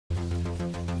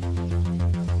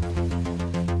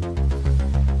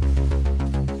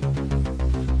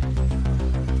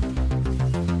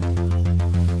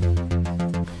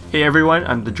Hey everyone,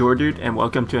 I'm the Jordude and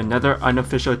welcome to another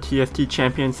unofficial TFT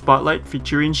Champion Spotlight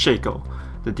featuring Shaco,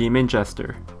 the Demon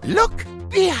Jester. Look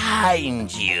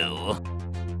behind you!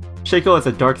 Shaco is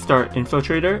a Darkstar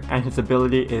infiltrator and his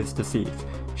ability is Deceive.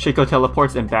 Shaco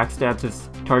teleports and backstabs his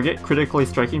target, critically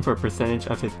striking for a percentage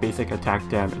of his basic attack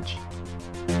damage.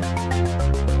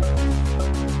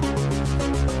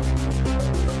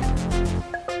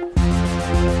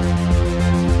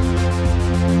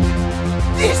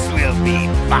 This will be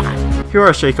fun! Here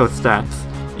are Shaco's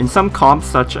stats. In some comps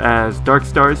such as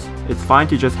Darkstars, it's fine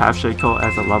to just have Shaco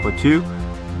as a level 2,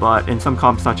 but in some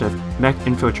comps such as Mech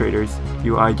Infiltrators,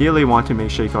 you ideally want to make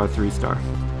Shaco a 3-star.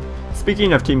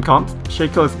 Speaking of team comps,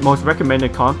 Shaco's most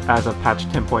recommended comp as of patch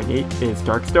 10.8 is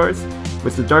Darkstars.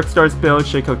 With the Darkstars build,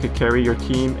 Shaco could carry your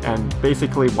team and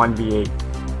basically 1v8.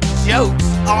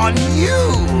 Joke's on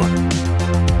you!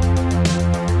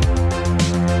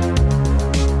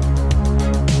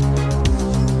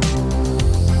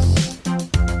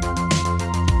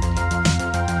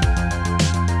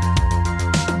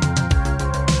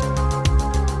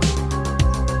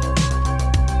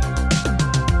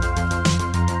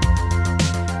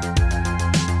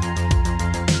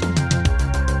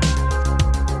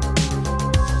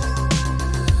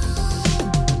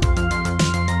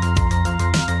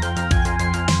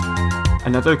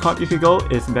 Another comp you could go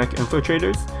is Mech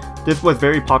Infiltrators. This was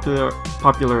very popular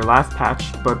last patch,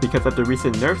 but because of the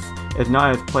recent nerfs, it's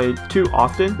not as played too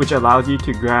often, which allows you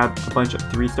to grab a bunch of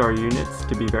 3-star units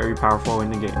to be very powerful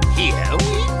in the game. Here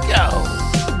we go!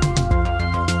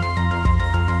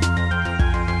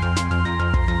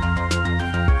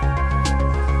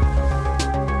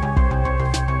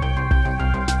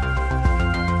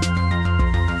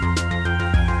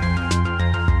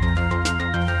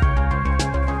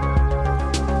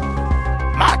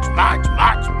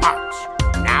 March.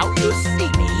 Now you see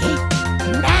me.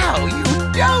 Now you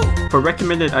don't. For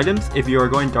recommended items, if you are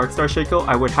going Darkstar Shaco,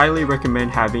 I would highly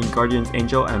recommend having Guardian's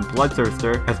Angel and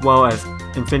Bloodthirster, as well as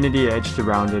Infinity Edge to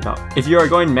round it up. If you are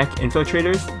going Mech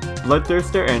Infiltrators,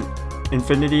 Bloodthirster and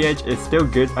Infinity Edge is still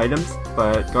good items,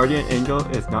 but Guardian Angel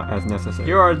is not as necessary.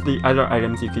 Here are the other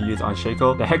items you could use on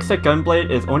Shaco. The Hextech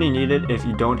Gunblade is only needed if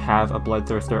you don't have a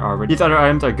Bloodthirster already. These other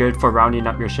items are good for rounding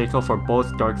up your Shaco for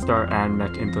both Darkstar and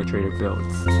Mech Infiltrator builds.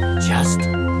 Just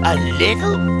a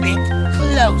little bit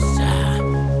closer.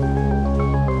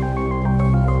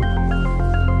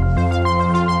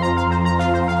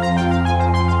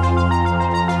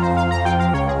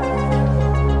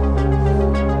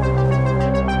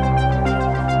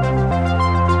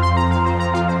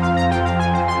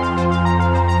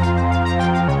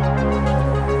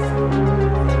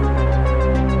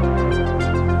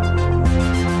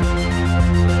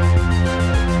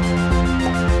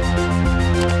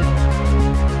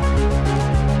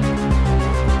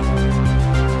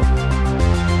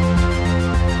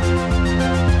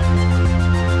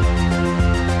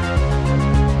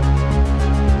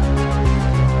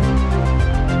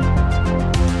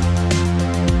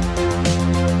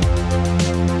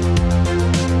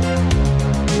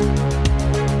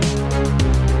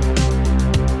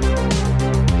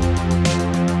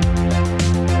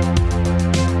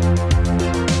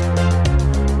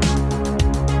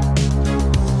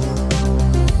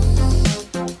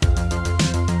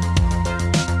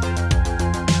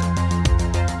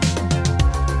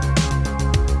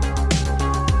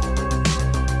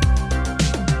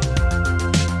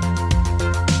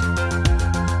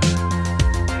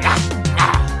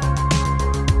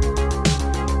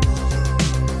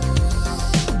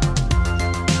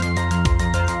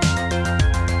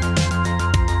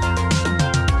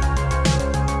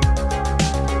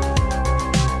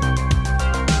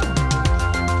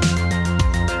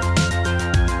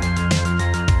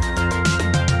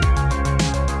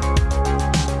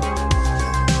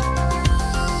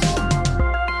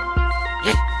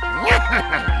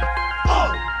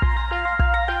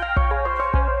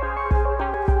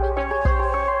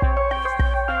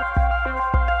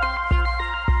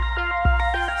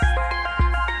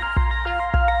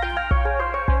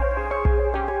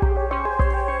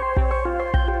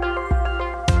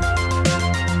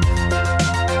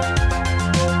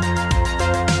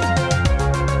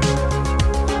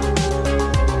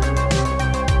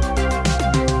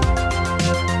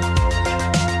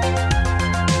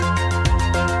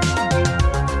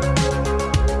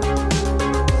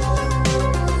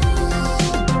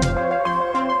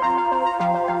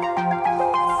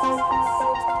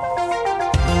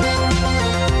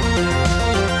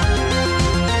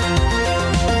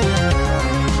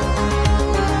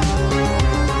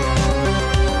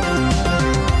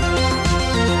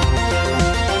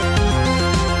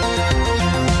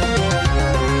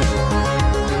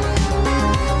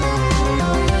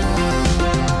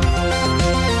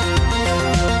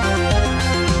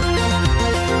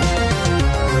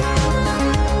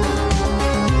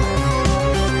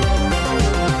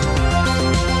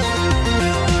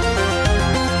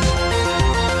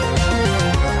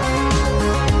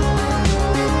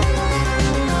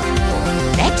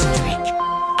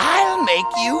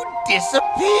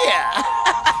 disappear.